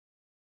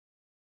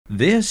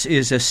This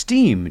is a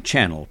STEAM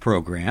channel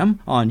program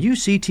on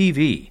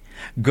UCTV.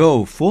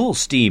 Go full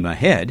steam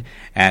ahead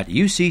at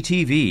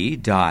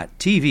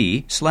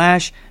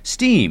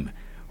uctv.tv/STEAM,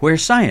 where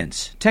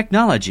science,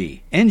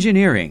 technology,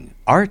 engineering,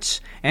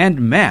 arts,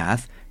 and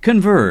math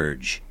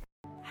converge.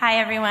 Hi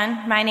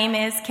everyone, my name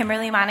is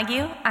Kimberly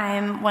Montague.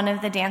 I'm one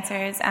of the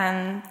dancers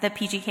on the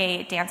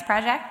PGK Dance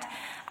Project.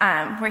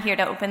 We're here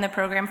to open the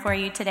program for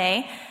you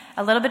today.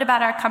 A little bit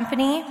about our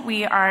company.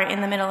 We are in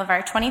the middle of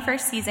our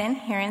 21st season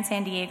here in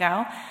San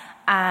Diego.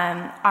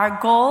 Our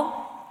goal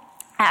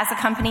as a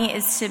company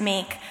is to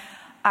make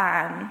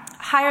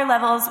higher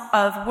levels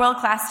of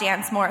world-class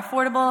dance more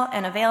affordable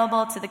and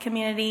available to the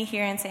community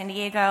here in San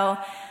Diego.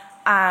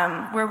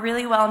 We're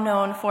really well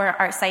known for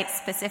our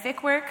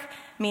site-specific work,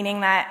 meaning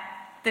that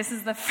this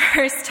is the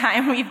first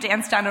time we've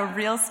danced on a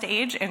real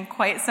stage in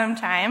quite some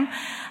time.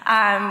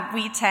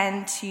 We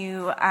tend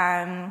to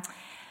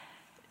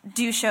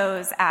do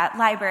shows at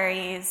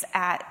libraries,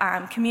 at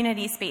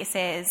community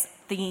spaces.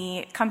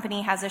 The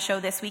company has a show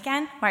this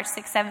weekend, March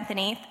 6th, 7th, and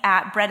 8th,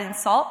 at Bread and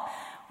Salt,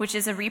 which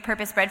is a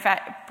repurposed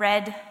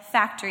bread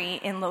factory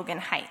in Logan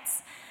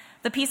Heights.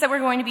 The piece that we're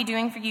going to be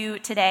doing for you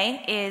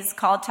today is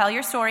called Tell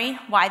Your Story,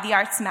 Why the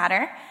Arts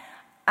Matter.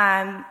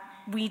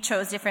 We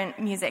chose different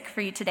music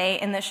for you today.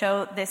 In the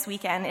show this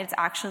weekend, it's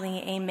actually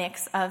a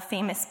mix of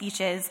famous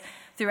speeches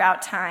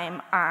throughout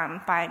time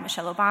by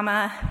Michelle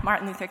Obama,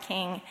 Martin Luther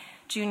King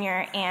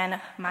Jr., and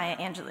Maya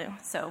Angelou.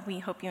 So we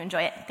hope you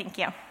enjoy it. Thank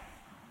you.